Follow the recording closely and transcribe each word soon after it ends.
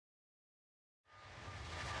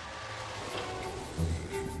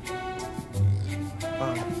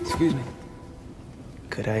Excuse me.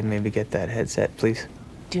 Could I maybe get that headset, please?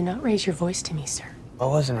 Do not raise your voice to me, sir. I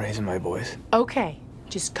wasn't raising my voice. Okay,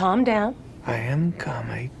 just calm down. I am calm.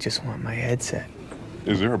 I just want my headset.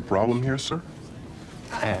 Is there a problem here, sir?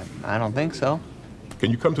 I don't think so.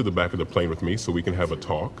 Can you come to the back of the plane with me so we can have a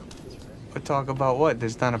talk? But talk about what?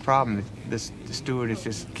 There's not a problem. The stewardess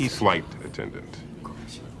just keeps... Flight attendant.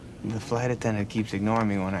 The flight attendant keeps ignoring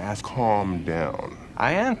me when I ask... Calm down.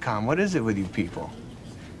 I am calm. What is it with you people?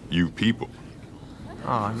 You people.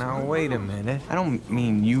 Oh, now wait a minute. I don't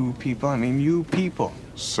mean you people. I mean you people.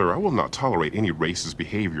 Sir, I will not tolerate any racist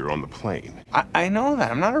behavior on the plane. I know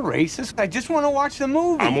that. I'm not a racist. I just want to watch the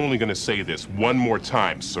movie. I'm only going to say this one more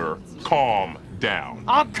time, sir. Calm down.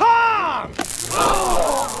 I'm calm!